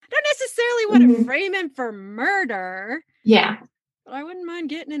to frame him for murder. Yeah. But I wouldn't mind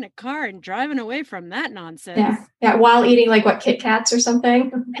getting in a car and driving away from that nonsense. Yeah. Yeah. While eating like what, Kit Kats or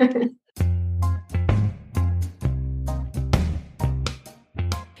something.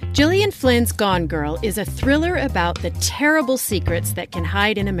 Gillian Flynn's Gone Girl is a thriller about the terrible secrets that can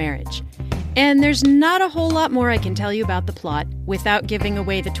hide in a marriage. And there's not a whole lot more I can tell you about the plot without giving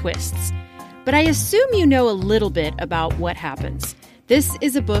away the twists. But I assume you know a little bit about what happens. This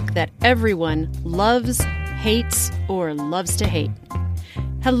is a book that everyone loves, hates, or loves to hate.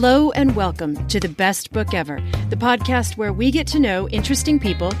 Hello and welcome to The Best Book Ever, the podcast where we get to know interesting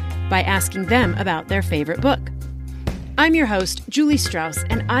people by asking them about their favorite book. I'm your host, Julie Strauss,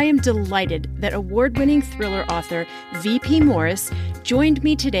 and I am delighted that award-winning thriller author V.P. Morris joined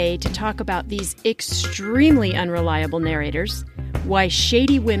me today to talk about these extremely unreliable narrators, why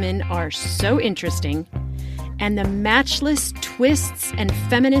shady women are so interesting, and the matchless twists and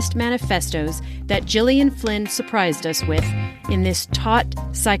feminist manifestos that Gillian Flynn surprised us with in this taut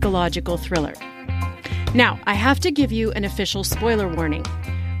psychological thriller. Now, I have to give you an official spoiler warning.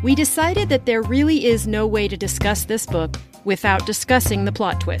 We decided that there really is no way to discuss this book without discussing the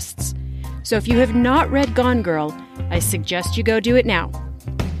plot twists. So if you have not read Gone Girl, I suggest you go do it now.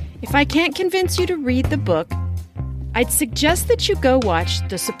 If I can't convince you to read the book, I'd suggest that you go watch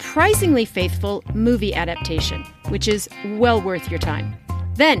the surprisingly faithful movie adaptation, which is well worth your time.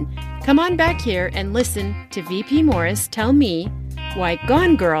 Then, come on back here and listen to V.P. Morris tell me why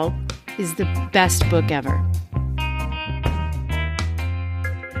Gone Girl is the best book ever.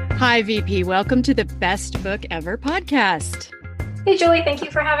 Hi, VP. Welcome to the Best Book Ever podcast. Hey, Julie. Thank you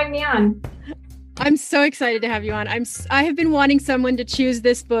for having me on. I'm so excited to have you on. I have been wanting someone to choose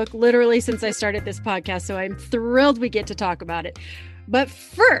this book literally since I started this podcast, so I'm thrilled we get to talk about it. But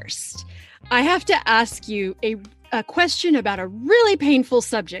first, I have to ask you a question about a really painful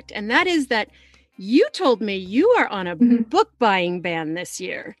subject, and that is that you told me you are on a book buying ban this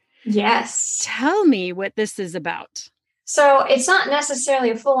year. Yes. Tell me what this is about. So it's not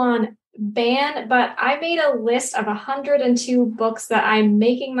necessarily a full-on ban, but I made a list of 102 books that I'm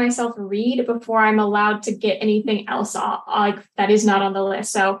making myself read before I'm allowed to get anything else that is not on the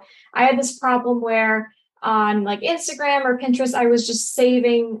list. So I had this problem where on like Instagram or Pinterest, I was just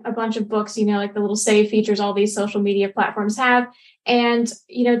saving a bunch of books, like the little save features all these social media platforms have. And,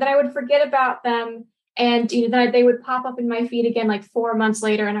 then I would forget about them. And, then they would pop up in my feed again, like 4 months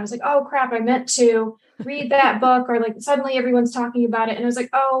later. And I was like, oh, crap, I meant to read that book. Or like suddenly everyone's talking about it. And I was like,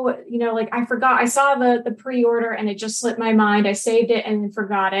 oh, I forgot. I saw the pre-order and it just slipped my mind. I saved it and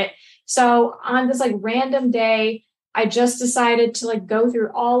forgot it. So on this like random day, I just decided to like go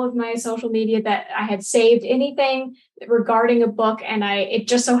through all of my social media that I had saved anything regarding a book. And it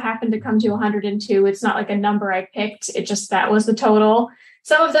just so happened to come to 102. It's not like a number I picked. It just, that was the total.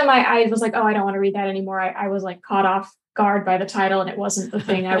 Some of them I was like, oh, I don't want to read that anymore. I was like caught off guard by the title and it wasn't the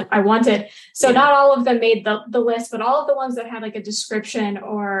thing I wanted. So not all of them made the list, but all of the ones that had like a description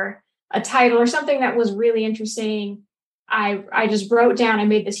or a title or something that was really interesting, I just wrote down. I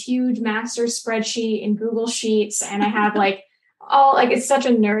made this huge master spreadsheet in Google Sheets, and I have like all like, it's such a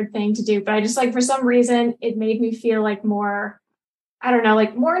nerd thing to do, but I just like, for some reason, it made me feel like more, I don't know,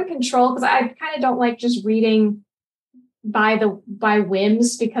 like more in control, because I kind of don't like just reading by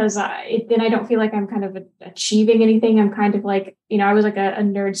whims, because then I don't feel like I'm kind of achieving anything. I'm kind of like, I was like a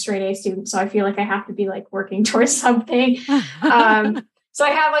nerd straight A student, so I feel like I have to be like working towards something. So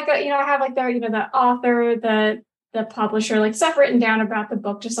I have like the author, the publisher, like stuff written down about the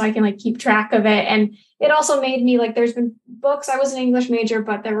book, just so I can like keep track of it. And it also made me like, there's been books, I was an English major,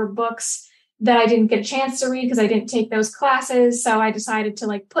 but there were books that I didn't get a chance to read because I didn't take those classes. So I decided to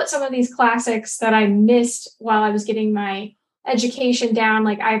like put some of these classics that I missed while I was getting my education down.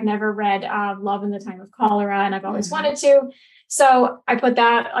 Like I've never read Love in the Time of Cholera, and I've always wanted to. So I put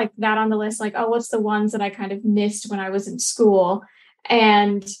that on the list, like, oh, what's the ones that I kind of missed when I was in school?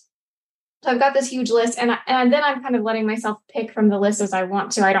 And so I've got this huge list, and then I'm kind of letting myself pick from the list as I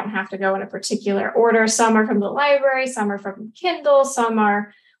want to. I don't have to go in a particular order. Some are from the library, some are from Kindle, some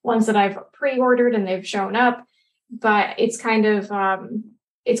are ones that I've pre-ordered and they've shown up, but it's kind of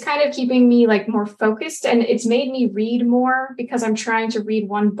keeping me like more focused, and it's made me read more because I'm trying to read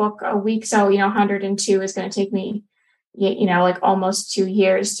one book a week. So, 102 is going to take me, like almost 2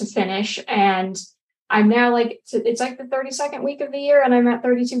 years to finish. And I'm now like, it's like the 32nd week of the year and I'm at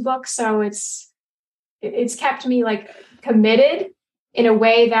 32 books. So it's kept me like committed in a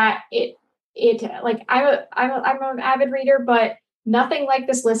way that it like, I'm an avid reader, but nothing like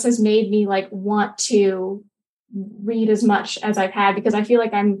this list has made me like want to read as much as I've had, because I feel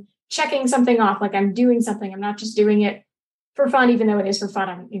like I'm checking something off, like I'm doing something. I'm not just doing it for fun, even though it is for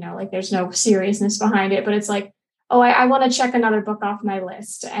fun. Like there's no seriousness behind it, but it's like, oh, I want to check another book off my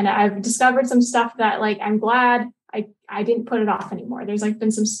list. And I've discovered some stuff that like, I'm glad I didn't put it off anymore. There's like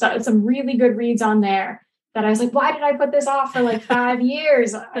been some really good reads on there that I was like, why did I put this off for like 5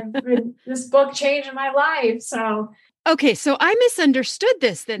 years? This book changed my life. So. Okay. So I misunderstood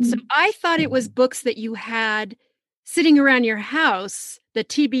this then. So I thought it was books that you had sitting around your house, the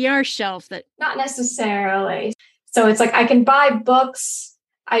TBR shelf that. Not necessarily. So it's like, I can buy books.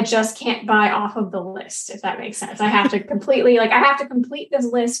 I just can't buy off of the list, if that makes sense. I have to complete this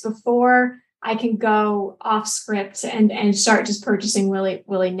list before I can go off script and start just purchasing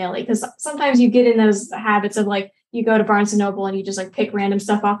willy-nilly. Because sometimes you get in those habits of like, you go to Barnes and Noble and you just like pick random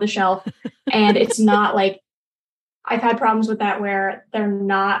stuff off the shelf. And it's not like, I've had problems with that where they're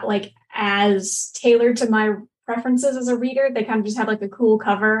not like as tailored to my preferences as a reader. They kind of just have like a cool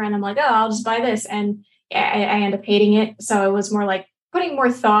cover and I'm like, oh, I'll just buy this. And I end up hating it. So it was more like putting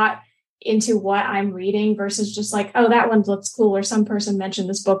more thought into what I'm reading versus just like, oh, that one looks cool, or some person mentioned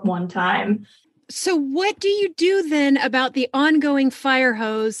this book one time. So what do you do then about the ongoing fire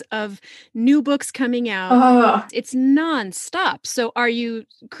hose of new books coming out? Oh. It's nonstop. So are you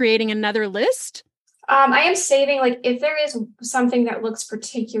creating another list? I am saving, like, if there is something that looks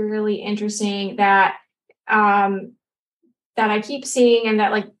particularly interesting that I keep seeing and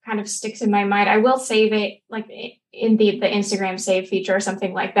that like kind of sticks in my mind, I will save it like in the Instagram save feature or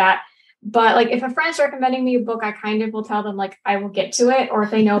something like that. But like if a friend's recommending me a book, I kind of will tell them like I will get to it. Or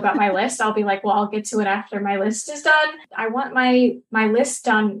if they know about my list, I'll be like, well, I'll get to it after my list is done. I want my list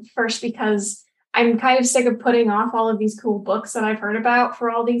done first because I'm kind of sick of putting off all of these cool books that I've heard about for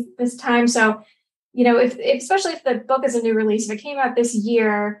all this time. So, if especially if the book is a new release, if it came out this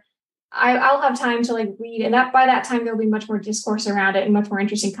year, I'll have time to like read, and that by that time there'll be much more discourse around it and much more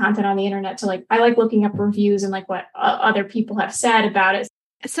interesting content on the internet. To like, I like looking up reviews and like what other people have said about it.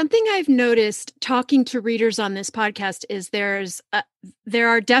 Something I've noticed talking to readers on this podcast is there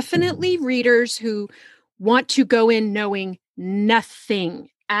are definitely readers who want to go in knowing nothing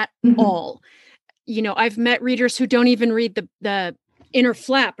at all. I've met readers who don't even read the inner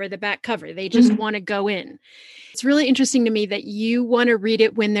flap or the back cover. They just want to go in. It's really interesting to me that you want to read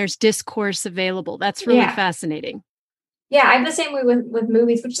it when there's discourse available. That's really fascinating. Yeah, I'm the same way with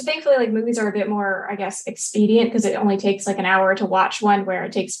movies, which thankfully like movies are a bit more, I guess, expedient because it only takes like an hour to watch one, where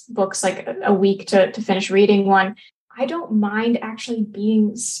it takes books like a week to finish reading one. I don't mind actually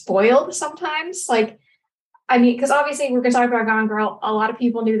being spoiled sometimes. Like, I mean, because obviously we're going to talk about Gone Girl. A lot of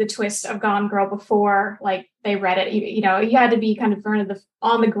people knew the twist of Gone Girl before like they read it. You had to be kind of one of the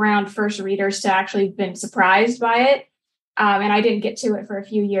on the ground first readers to actually have been surprised by it. And I didn't get to it for a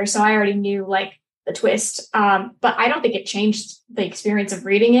few years, so I already knew like the twist. But I don't think it changed the experience of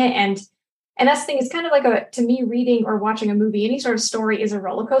reading it. And that's the thing. It's kind of like to me, reading or watching a movie, any sort of story is a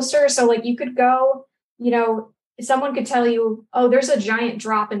roller coaster. So like you could go, someone could tell you, oh, there's a giant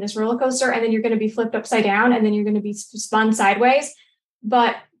drop in this roller coaster, and then you're going to be flipped upside down, and then you're going to be spun sideways.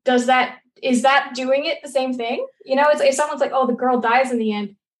 But is that doing it the same thing? It's if someone's like, oh, the girl dies in the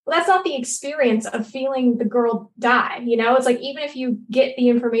end. Well, that's not the experience of feeling the girl die. It's like, even if you get the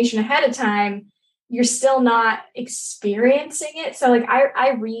information ahead of time, you're still not experiencing it. So like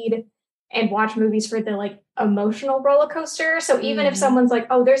I read and watch movies for the like emotional roller coaster. So even if someone's like,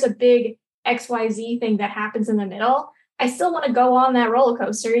 oh, there's a big XYZ thing that happens in the middle, I still want to go on that roller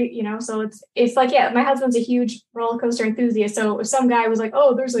coaster, so it's like, yeah, my husband's a huge roller coaster enthusiast. So if some guy was like,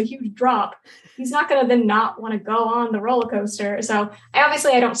 oh, there's a huge drop, he's not going to then not want to go on the roller coaster. So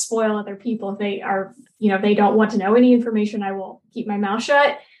I don't spoil other people if they are, if they don't want to know any information, I will keep my mouth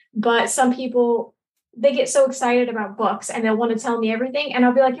shut. But some people, they get so excited about books and they'll want to tell me everything. And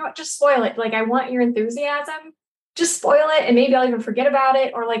I'll be like, just spoil it. Like, I want your enthusiasm. Just spoil it. And maybe I'll even forget about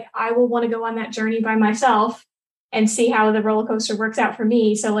it. Or like, I will want to go on that journey by myself and see how the roller coaster works out for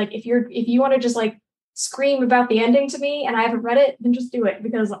me. So like, if you want to just like scream about the ending to me and I haven't read it, then just do it,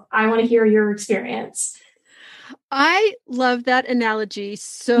 because I want to hear your experience. I love that analogy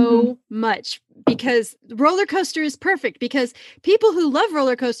so much, because roller coaster is perfect, because people who love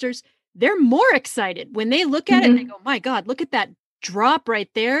roller coasters, they're more excited when they look at it and they go, my God, look at that drop right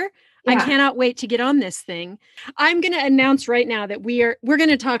there. Yeah. I cannot wait to get on this thing. I'm going to announce right now that we're going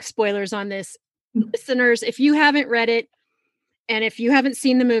to talk spoilers on this. Listeners, if you haven't read it and if you haven't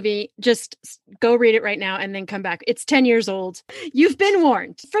seen the movie, just go read it right now and then come back. It's 10 years old. You've been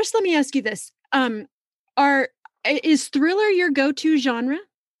warned. First, let me ask you this. Is thriller your go-to genre?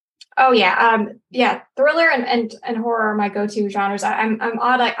 Oh yeah. Thriller and horror are my go-to genres. I'm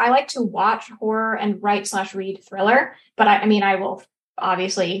odd. I like to watch horror and write/read thriller, but I will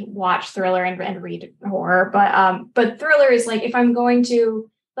obviously watch thriller and read horror, but thriller is like, if I'm going to,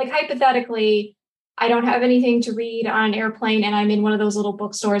 like, hypothetically, I don't have anything to read on an airplane and I'm in one of those little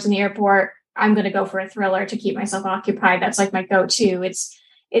bookstores in the airport, I'm going to go for a thriller to keep myself occupied. That's like my go-to.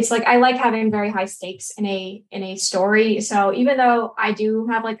 It's like, I like having very high stakes in a story. So even though I do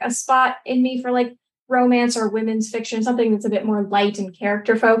have like a spot in me for like romance or women's fiction, something that's a bit more light and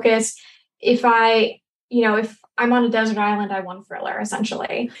character focused, if I'm on a desert island, I want thriller,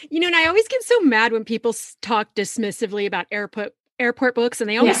 essentially. And I always get so mad when people talk dismissively about airport books, and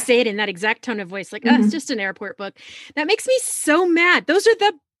they always say it in that exact tone of voice, like, oh, it's just an airport book. That makes me so mad. Those are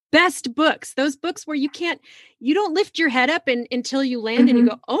the best books. Those books where you don't lift your head up until you land and you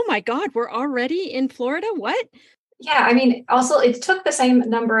go, oh my God, we're already in Florida. What? Yeah. I mean, also it took the same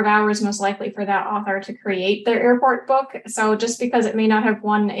number of hours, most likely, for that author to create their airport book. So just because it may not have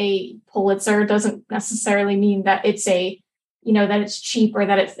won a Pulitzer doesn't necessarily mean that it's that it's cheap, or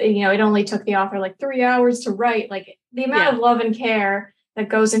that it's, it only took the author like 3 hours to write. Like, the amount of love and care that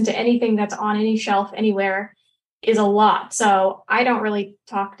goes into anything that's on any shelf anywhere is a lot. So I don't really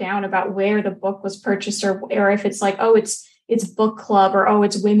talk down about where the book was purchased, or if it's like, oh, it's book club, or, oh,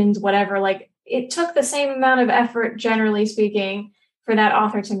 it's women's whatever. Like, it took the same amount of effort, generally speaking, for that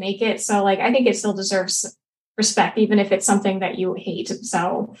author to make it. So like, I think it still deserves respect, even if it's something that you hate.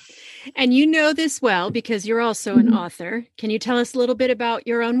 So, and you know this well because you're also an author. Can you tell us a little bit about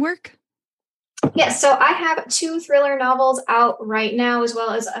your own work? Yes, so I have 2 thriller novels out right now, as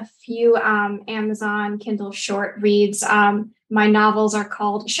well as a few Amazon Kindle short reads. My novels are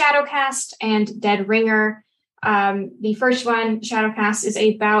called Shadowcast and Dead Ringer. The first one, Shadowcast, is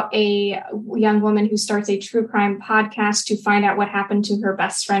about a young woman who starts a true crime podcast to find out what happened to her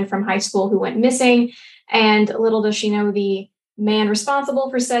best friend from high school who went missing. And little does she know, the man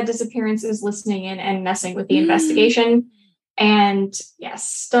responsible for said disappearance is listening in and messing with the investigation. And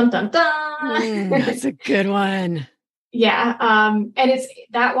yes, dun dun dun. That's a good one. Yeah. And it's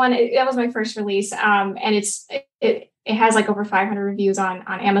that one. That was my first release. And it has like over 500 reviews on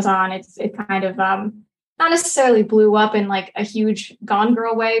Amazon. It kind of not necessarily blew up in like a huge Gone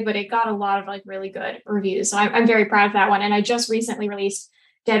Girl way, but it got a lot of like really good reviews. So I'm very proud of that one. And I just recently released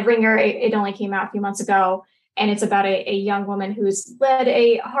Dead Ringer. It only came out a few months ago. And it's about a young woman who's led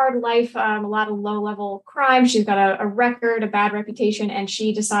a hard life, a lot of low-level crime. She's got a record, a bad reputation, and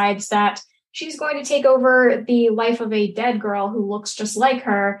she decides that she's going to take over the life of a dead girl who looks just like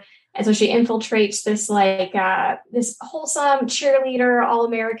her. And so she infiltrates this this wholesome cheerleader,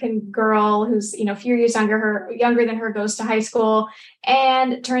 all-American girl who's, a few years younger than her, goes to high school.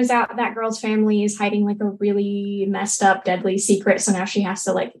 And it turns out that girl's family is hiding like a really messed up, deadly secret. So now she has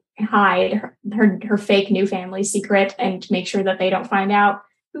to like hide her fake new family secret and make sure that they don't find out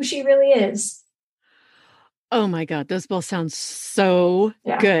who she really is. Oh my God, those both sound so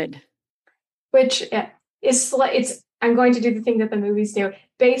good. Which it's I'm going to do the thing that the movies do,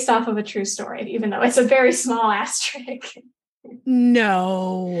 based off of a true story, even though it's a very small asterisk.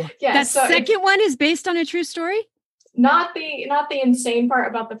 No. Yeah. That second one is based on a true story? Not the insane part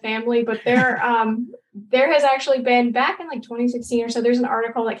about the family, but there has actually been, back in like 2016 or so, there's an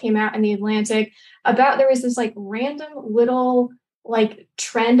article that came out in the Atlantic about, there was this like random little like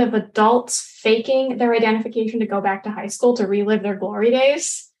trend of adults faking their identification to go back to high school to relive their glory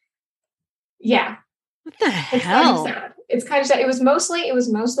days. Yeah. What the hell? It's kind of sad. It was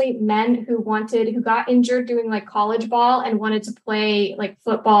mostly men who got injured doing like college ball and wanted to play like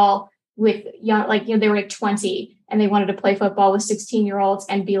football with young, they were like 20 and they wanted to play football with 16-year-olds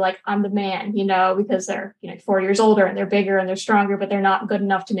and be like, I'm the man, because they're 4 years older and they're bigger and they're stronger, but they're not good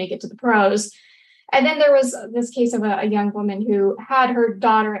enough to make it to the pros. And then there was this case of a young woman who had her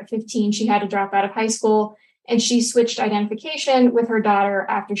daughter at 15. She had to drop out of high school. And she switched identification with her daughter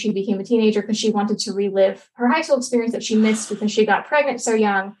after she became a teenager because she wanted to relive her high school experience that she missed because she got pregnant so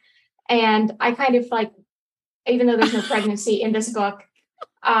young. And I kind of like, even though there's no pregnancy in this book,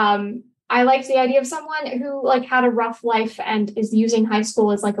 I liked the idea of someone who like had a rough life and is using high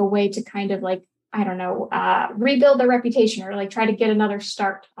school as like a way to kind of like, I don't know, rebuild their reputation or like try to get another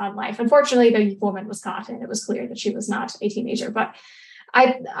start on life. Unfortunately, the woman was caught and it was clear that she was not a teenager, but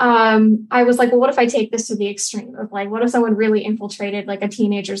I was like, well, what if I take this to the extreme of like, what if someone really infiltrated like a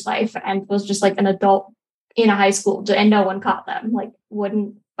teenager's life and was just like an adult in a high school and no one caught them? Like,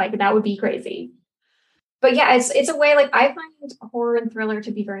 that would be crazy. But yeah, it's a way, like, I find horror and thriller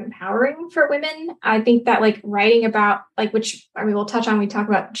to be very empowering for women. I think that like writing about like, which I mean, we'll touch on, we talk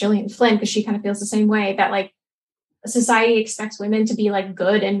about Gillian Flynn because she kind of feels the same way, that like society expects women to be like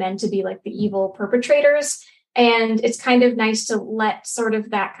good and men to be like the evil perpetrators. And it's kind of nice to let sort of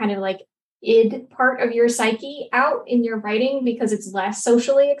that kind of like id part of your psyche out in your writing because it's less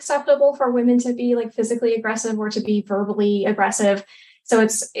socially acceptable for women to be like physically aggressive or to be verbally aggressive. So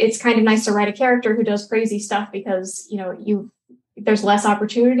it's kind of nice to write a character who does crazy stuff because, you know, there's less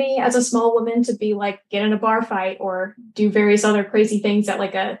opportunity as a small woman to be like, get in a bar fight or do various other crazy things that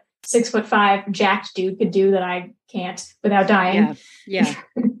like a 6'5" jacked dude could do that I can't without dying. Yeah.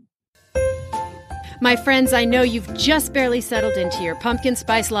 My friends, I know you've just barely settled into your pumpkin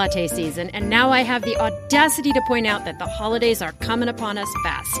spice latte season, and now I have the audacity to point out that the holidays are coming upon us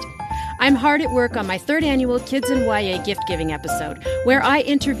fast. I'm hard at work on my 3rd annual Kids in YA gift-giving episode, where I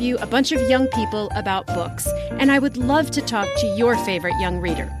interview a bunch of young people about books, and I would love to talk to your favorite young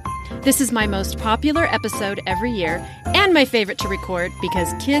reader. This is my most popular episode every year, and my favorite to record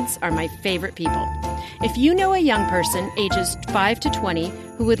because kids are my favorite people. If you know a young person, ages 5 to 20,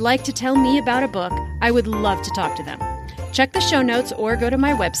 who would like to tell me about a book, I would love to talk to them. Check the show notes or go to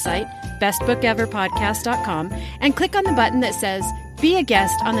my website, bestbookeverpodcast.com, and click on the button that says, Be a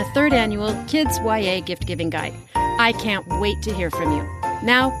guest on the 3rd annual Kids YA gift-giving guide. I can't wait to hear from you.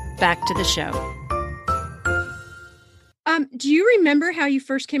 Now, back to the show. Do you remember how you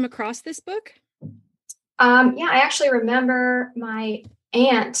first came across this book? Yeah, I actually remember my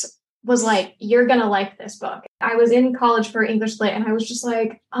aunt was like, you're going to like this book. I was in college for English Lit and I was just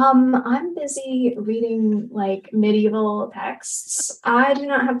like, I'm busy reading like medieval texts. I do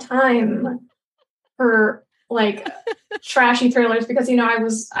not have time for like trashy thrillers because, you know, I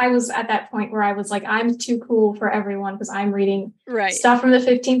was at that point where I was like, I'm too cool for everyone because I'm reading stuff from the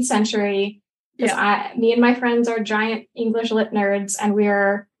 15th century. Because me and my friends are giant English Lit nerds and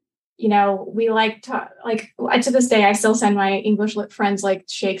we're, you know, we like to, like, to this day, I still send my English Lit friends like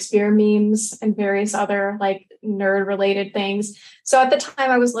Shakespeare memes and various other like nerd related things. So at the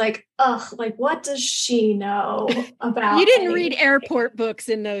time I was like, ugh, like, what does she know about? You didn't read airport books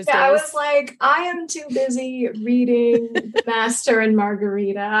in those days. I was like, I am too busy reading The Master and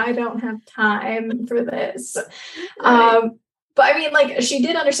Margarita. I don't have time for this. Right. But I mean, like, she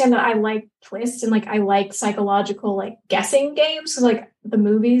did understand that I like twists and like I like psychological like guessing games. So like the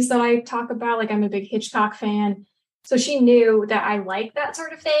movies that I talk about, like I'm a big Hitchcock fan. So she knew that I like that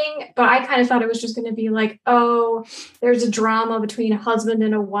sort of thing. But I kind of thought it was just going to be like, oh, there's a drama between a husband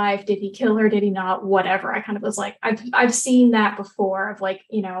and a wife. Did he kill her? Did he not? Whatever. I kind of was like, I've seen that before of like,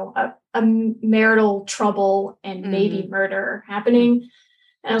 you know, a marital trouble and maybe murder happening.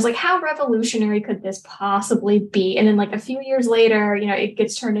 And I was like, how revolutionary could this possibly be? And then like a few years later, you know, it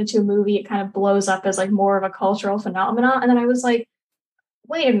gets turned into a movie. It kind of blows up as like more of a cultural phenomenon. And then I was like,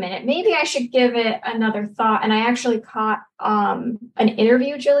 wait a minute, maybe I should give it another thought. And I actually caught an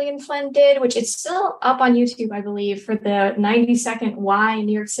interview Gillian Flynn did, which is still up on YouTube, I believe, for the 90-second Why in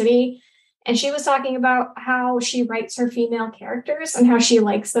New York City. And she was talking about how she writes her female characters and how she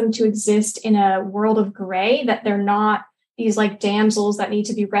likes them to exist in a world of gray, that they're not these like damsels that need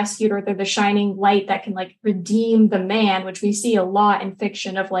to be rescued, or they're the shining light that can like redeem the man, which we see a lot in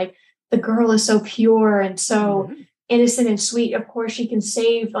fiction of like the girl is so pure and so innocent and sweet. Of course, she can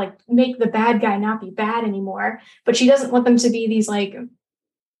save, like make the bad guy not be bad anymore. But she doesn't want them to be these like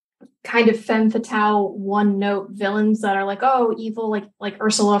kind of femme fatale one note villains that are like, oh, evil, like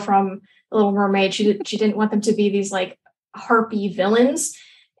Ursula from The Little Mermaid. She didn't want them to be these like harpy villains.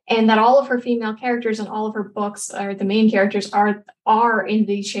 And that all of her female characters and all of her books, or the main characters, are in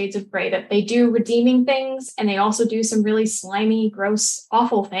these shades of gray, that they do redeeming things and they also do some really slimy, gross,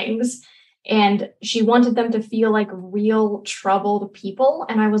 awful things. And she wanted them to feel like real troubled people.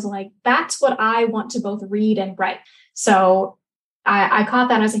 And I was like, that's what I want to both read and write. So I caught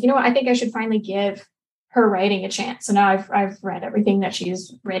that and I was like, you know what, I think I should finally give her writing a chance. So now I've read everything that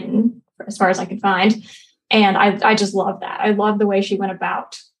she's written as far as I could find. And I just love that. I love the way she went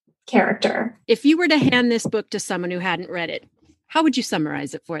about character. If you were to hand this book to someone who hadn't read it, how would you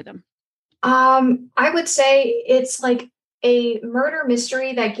summarize it for them? I would say it's like a murder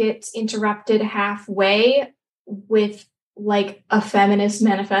mystery that gets interrupted halfway with like a feminist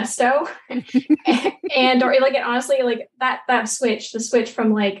manifesto. and or like, honestly, like the switch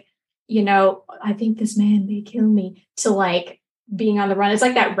from like, you know, I think this man may kill me, to like being on the run. It's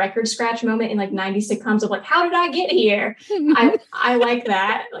like that record scratch moment in like 90s sitcoms of like, how did I get here? I like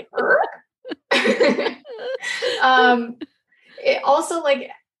that. Like, it also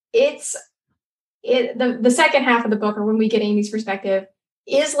like the second half of the book, or when we get Amy's perspective,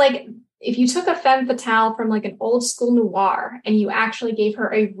 is like if you took a femme fatale from like an old school noir and you actually gave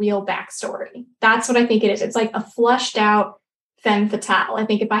her a real backstory. That's what I think it is. It's like a flushed out femme fatale. I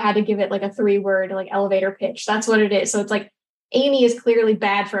think if I had to give it like a 3-word like elevator pitch, that's what it is. So it's like Amy is clearly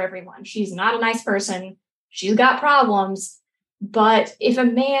bad for everyone. She's not a nice person. She's got problems, But if a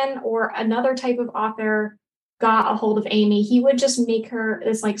man or another type of author got a hold of Amy, he would just make her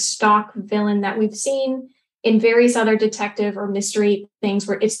this like stock villain that we've seen in various other detective or mystery things,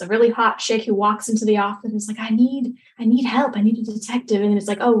 where it's the really hot chick who walks into the office and is like, I need help. I need a detective. And it's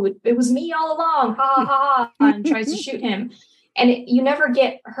like, oh, it was me all along. Ha ha ha. And tries to shoot him. And you never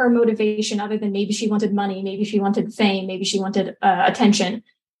get her motivation other than maybe she wanted money. Maybe she wanted fame. Maybe she wanted attention.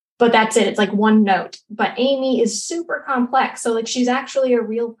 But that's it. It's like one note. But Amy is super complex. So like she's actually a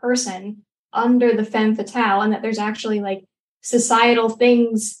real person under the femme fatale, and that there's actually like societal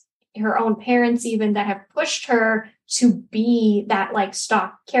things, her own parents even, that have pushed her to be that like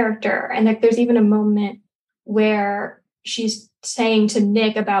stock character. And like there's even a moment where she's saying to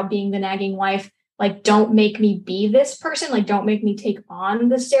Nick about being the nagging wife, like, don't make me be this person, like don't make me take on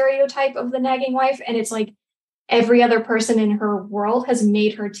the stereotype of the nagging wife. And it's like every other person in her world has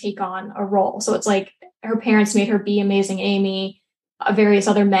made her take on a role. So it's like her parents made her be Amazing Amy. Various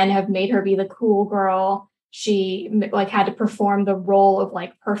other men have made her be the cool girl. She like had to perform the role of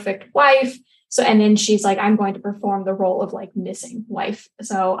like perfect wife. So, and then she's like, I'm going to perform the role of like missing wife.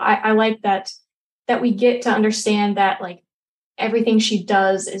 So I like that we get to understand that like everything she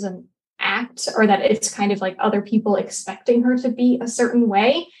does is an act, or that it's kind of like other people expecting her to be a certain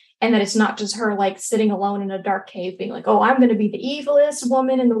way. And that it's not just her like sitting alone in a dark cave being like, oh, I'm going to be the evilest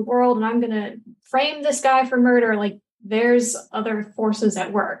woman in the world and I'm going to frame this guy for murder. Like there's other forces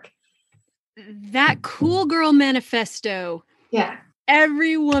at work. That cool girl manifesto. Yeah.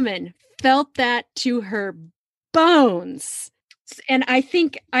 Every woman felt that to her bones. And I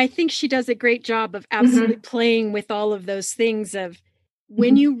think she does a great job of absolutely playing with all of those things of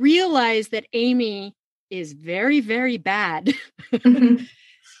when you realize that Amy is very, very bad.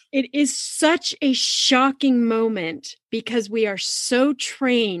 It is such a shocking moment because we are so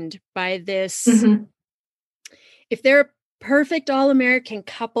trained by this. If they're a perfect all-American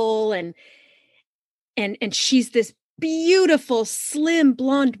couple and she's this beautiful, slim,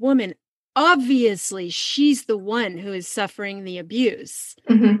 blonde woman, obviously she's the one who is suffering the abuse.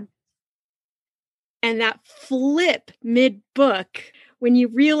 And that flip mid-book, when you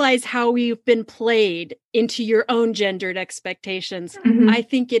realize how we've been played into your own gendered expectations, I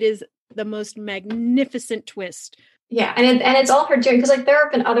think it is the most magnificent twist. Yeah, and it's all her doing, because like there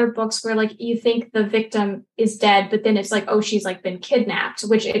have been other books where like you think the victim is dead, but then it's like, oh, she's like been kidnapped,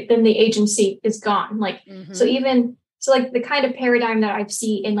 then the agency is gone. Like so like the kind of paradigm that I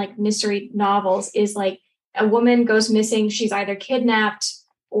see in like mystery novels is like a woman goes missing, she's either kidnapped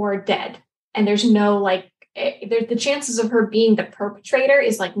or dead, and there's no like there's the chances of her being the perpetrator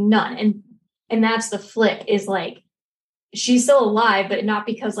is like none. And that's the flip, is like she's still alive, but not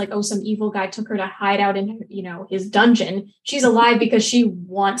because like, oh, some evil guy took her to hide out in, you know, his dungeon. She's alive because she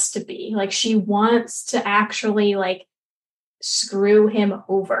wants to be, like, she wants to actually like screw him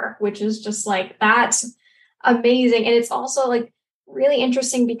over, which is just like, that's amazing. And it's also like really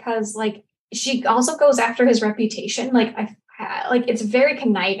interesting because like she also goes after his reputation. Like like it's very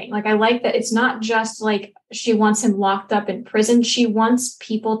conniving. Like I like that it's not just like she wants him locked up in prison. She wants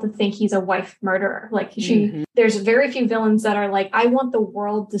people to think he's a wife murderer. Like there's very few villains that are like, I want the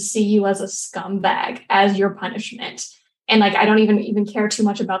world to see you as a scumbag as your punishment. And like, I don't even care too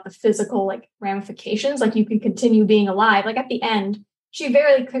much about the physical like ramifications. Like you can continue being alive. Like at the end, she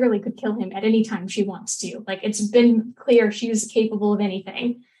very clearly could kill him at any time she wants to. Like it's been clear she's capable of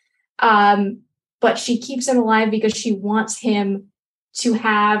anything. But she keeps him alive because she wants him to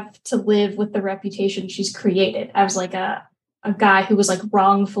have to live with the reputation she's created as like a guy who was like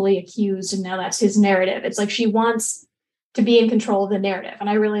wrongfully accused, and now that's his narrative. It's like she wants to be in control of the narrative. And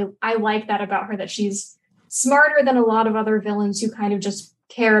I like that about her, that she's smarter than a lot of other villains who kind of just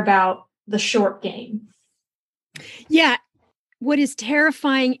care about the short game. Yeah. What is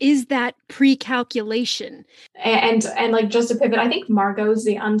terrifying is that pre-calculation. And like, just to pivot, I think Margot's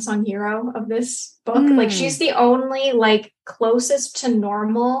the unsung hero of this book. Like she's the only like closest to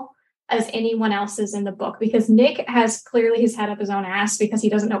normal as anyone else is in the book, because Nick has clearly his head up his own ass because he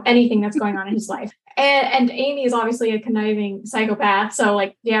doesn't know anything that's going on in his life. And Amy is obviously a conniving psychopath. So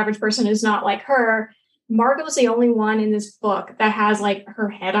like the average person is not like her. Margot's the only one in this book that has like her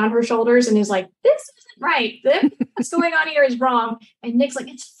head on her shoulders and is like, this isn't right. What's going on here is wrong. And Nick's like,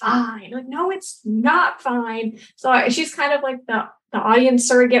 it's fine. Like, no, it's not fine. So she's kind of like the audience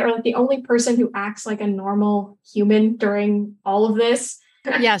surrogate, or like the only person who acts like a normal human during all of this.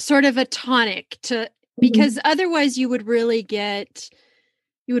 Yeah, sort of a tonic to, because otherwise you would really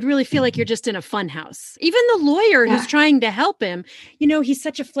feel like you're just in a fun house. Even the lawyer who's trying to help him, you know, he's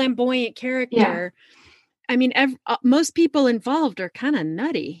such a flamboyant character. Yeah. I mean, most people involved are kind of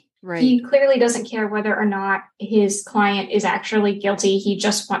nutty. Right. He clearly doesn't care whether or not his client is actually guilty. He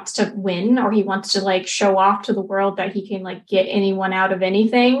just wants to win, or he wants to like show off to the world that he can like get anyone out of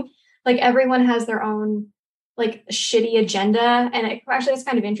anything. Like everyone has their own like shitty agenda. And actually it's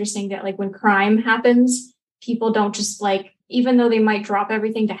kind of interesting that like when crime happens, people don't just like, even though they might drop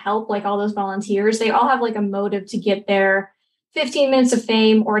everything to help, like all those volunteers, they all have like a motive to get their 15 minutes of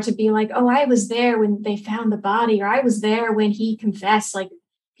fame, or to be like, oh, I was there when they found the body, or I was there when he confessed. Like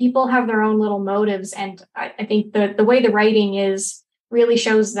people have their own little motives. And I think the way the writing is really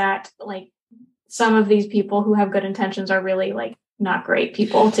shows that like some of these people who have good intentions are really like not great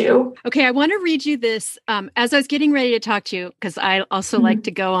people too. Okay, I want to read you this as I was getting ready to talk to you, because I also like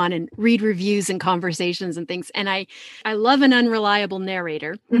to go on and read reviews and conversations and things. And I love an unreliable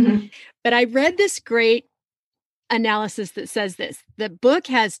narrator. But I read this great analysis that says this: the book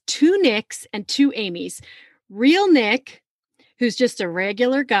has 2 Nicks and 2 Amys. Real Nick, who's just a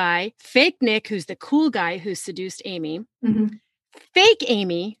regular guy; fake Nick, who's the cool guy who seduced Amy; fake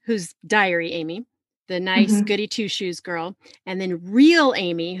Amy, who's Diary Amy, the nice goody two-shoes girl; and then real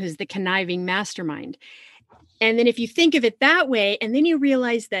Amy, who's the conniving mastermind. And then if you think of it that way, and then you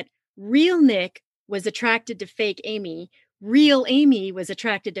realize that real Nick was attracted to fake Amy, real Amy was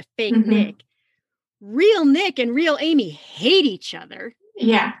attracted to fake Nick. Real Nick and real Amy hate each other.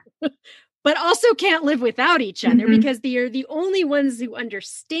 Yeah. But also can't live without each other because they are the only ones who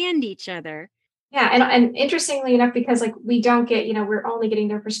understand each other. Yeah. And interestingly enough, because like we don't get, we're only getting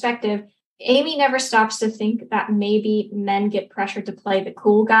their perspective. Amy never stops to think that maybe men get pressured to play the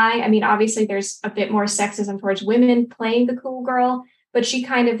cool guy. I mean, obviously there's a bit more sexism towards women playing the cool girl, but she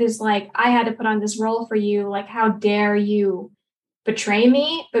kind of is like, I had to put on this role for you. Like, how dare you betray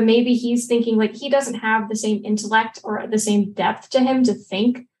me? But maybe he's thinking like he doesn't have the same intellect or the same depth to him to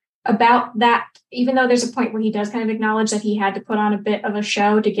think about that, even though there's a point where he does kind of acknowledge that he had to put on a bit of a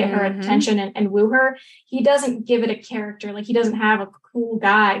show to get her attention and woo her. He doesn't give it a character. Like he doesn't have a cool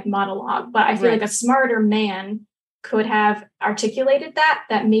guy monologue, but I feel like a smarter man could have articulated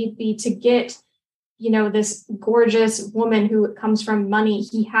that maybe to get, this gorgeous woman who comes from money,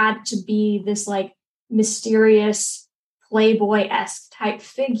 he had to be this like mysterious Playboy-esque type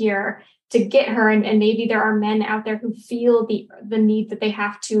figure to get her. And maybe there are men out there who feel the need that they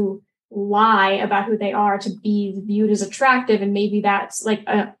have to lie about who they are to be viewed as attractive. And maybe that's like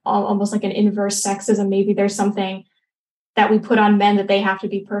almost like an inverse sexism. Maybe there's something that we put on men that they have to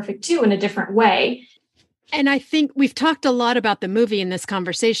be perfect too in a different way. And I think we've talked a lot about the movie in this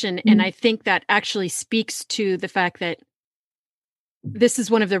conversation. And I think that actually speaks to the fact that this is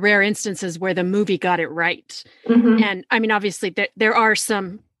one of the rare instances where the movie got it right. And I mean, obviously there are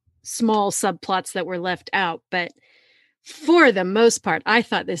some small subplots that were left out, but for the most part, I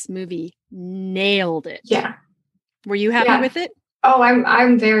thought this movie nailed it. Yeah. Were you happy with it? Oh,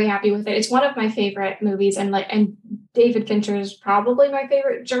 I'm very happy with it. It's one of my favorite movies, and David Fincher is probably my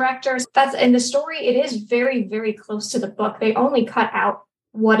favorite director. And the story, it is very, very close to the book. They only cut out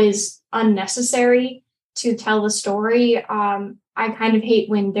what is unnecessary to tell the story. I kind of hate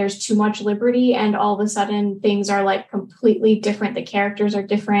when there's too much liberty and all of a sudden things are like completely different. The characters are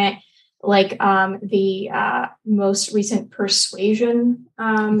different. Like the most recent Persuasion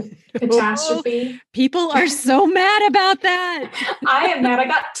catastrophe. People are so mad about that. I am mad. I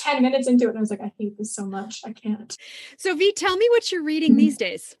got 10 minutes into it and I was like, I hate this so much. I can't. So V, tell me what you're reading these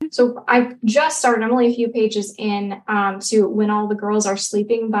days. So I've just started, I'm only a few pages in to When All the Girls Are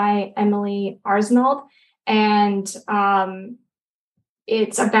Sleeping by Emily Arsenault. And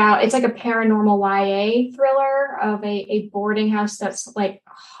it's like a paranormal YA thriller of a boarding house that's like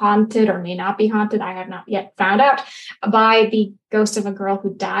haunted or may not be haunted. I have not yet found out, by the ghost of a girl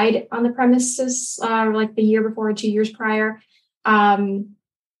who died on the premises like the year before or 2 years prior. And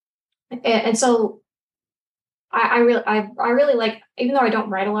so I really like, even though I don't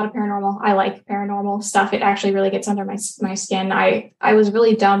write a lot of paranormal, I like paranormal stuff. It actually really gets under my skin. I was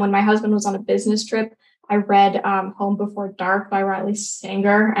really dumb when my husband was on a business trip. I read Home Before Dark by Riley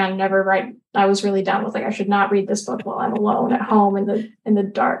Sanger, and I was really dumb. I was like, I should not read this book while I'm alone at home in the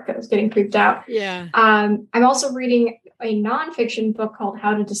dark. I was getting creeped out. Yeah. I'm also reading a nonfiction book called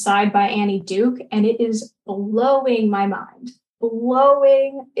How to Decide by Annie Duke, and it is blowing my mind.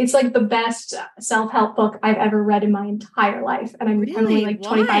 It's like the best self-help book I've ever read in my entire life. And I'm only like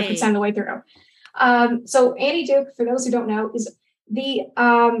 25% of the way through. So Annie Duke, for those who don't know, is the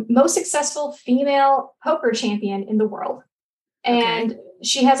most successful female poker champion in the world. And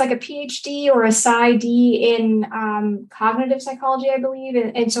she has like a PhD or a PsyD in cognitive psychology, I believe.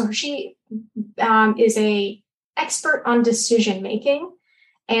 And so she is a expert on decision making.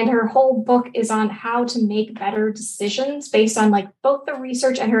 And her whole book is on how to make better decisions based on like both the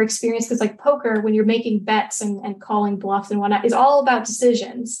research and her experience. Because like poker, when you're making bets and calling bluffs and whatnot, is all about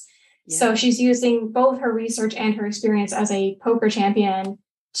decisions. Yeah. So she's using both her research and her experience as a poker champion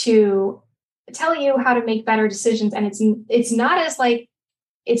to tell you how to make better decisions. And it's not as like,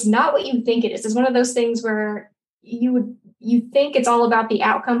 it's not what you think it is. It's one of those things where you think it's all about the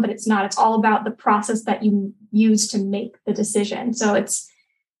outcome, but it's not. It's all about the process that you use to make the decision. So it's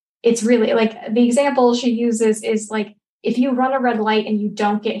really like the example she uses is like, if you run a red light and you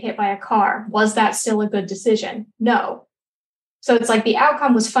don't get hit by a car, was that still a good decision? No. So it's like the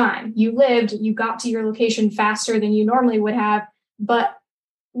outcome was fine. You lived, you got to your location faster than you normally would have, but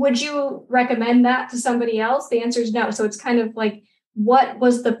would you recommend that to somebody else? The answer is no. So it's kind of like, what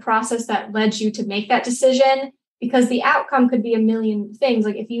was the process that led you to make that decision? Because the outcome could be a million things.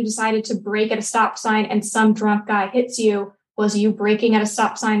 Like if you decided to brake at a stop sign and some drunk guy hits you, was you braking at a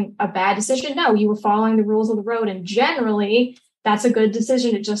stop sign a bad decision? No, you were following the rules of the road. And generally, that's a good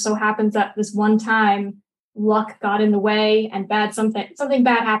decision. It just so happens that this one time luck got in the way and something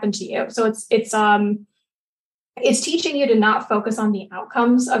bad happened to you. So it's teaching you to not focus on the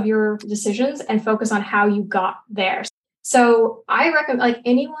outcomes of your decisions and focus on how you got there. So I recommend like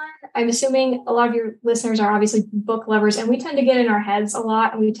anyone, I'm assuming a lot of your listeners are obviously book lovers, and we tend to get in our heads a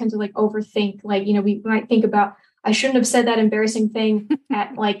lot and we tend to like overthink, like, you know, we might think about, I shouldn't have said that embarrassing thing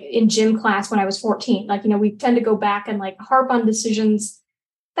at like in gym class when I was 14. Like, you know, we tend to go back and like harp on decisions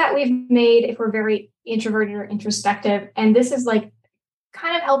that we've made if we're very introverted or introspective. And this is like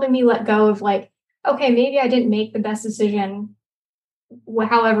kind of helping me let go of like, okay, maybe I didn't make the best decision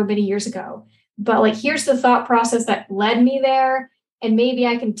however many years ago, but like, here's the thought process that led me there. And maybe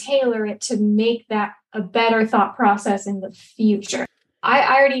I can tailor it to make that a better thought process in the future. I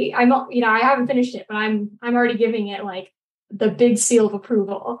haven't finished it, but I'm already giving it like the big seal of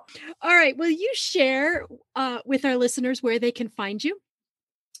approval. All right. Will you share with our listeners where they can find you?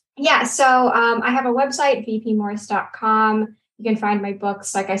 Yeah. So I have a website, vpmorris.com. You can find my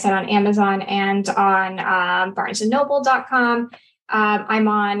books, like I said, on Amazon and on barnesandnoble.com. I'm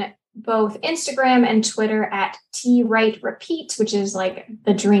on both Instagram and Twitter at TWriteRepeat, which is like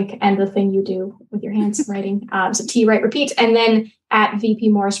the drink and the thing you do with your hands writing. So TWriteRepeat, and then at VP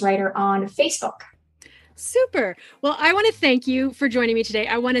Morris Writer on Facebook. Super. Well, I want to thank you for joining me today.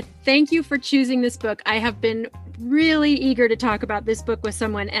 I want to thank you for choosing this book. I have been really eager to talk about this book with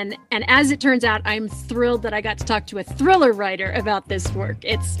someone. And as it turns out, I'm thrilled that I got to talk to a thriller writer about this work.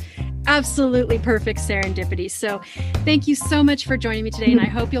 It's absolutely perfect serendipity. So thank you so much for joining me today. And I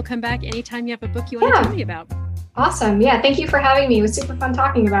hope you'll come back anytime you have a book you want to tell me about. Awesome. Yeah. Thank you for having me. It was super fun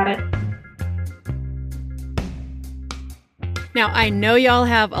talking about it. Now, I know y'all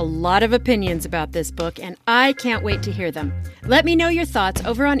have a lot of opinions about this book, and I can't wait to hear them. Let me know your thoughts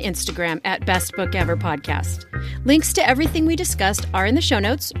over on Instagram at Best Book Ever Podcast. Links to everything we discussed are in the show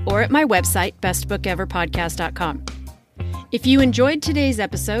notes or at my website, bestbookeverpodcast.com. If you enjoyed today's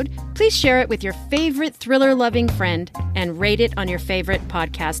episode, please share it with your favorite thriller-loving friend and rate it on your favorite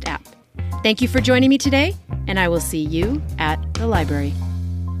podcast app. Thank you for joining me today, and I will see you at the library.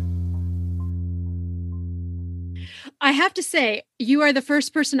 I have to say, you are the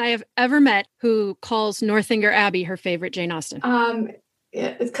first person I have ever met who calls Northanger Abbey her favorite Jane Austen.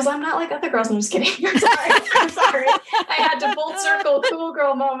 It's because I'm not like other girls. I'm just kidding. I'm sorry. I had to full circle cool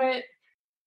girl moment.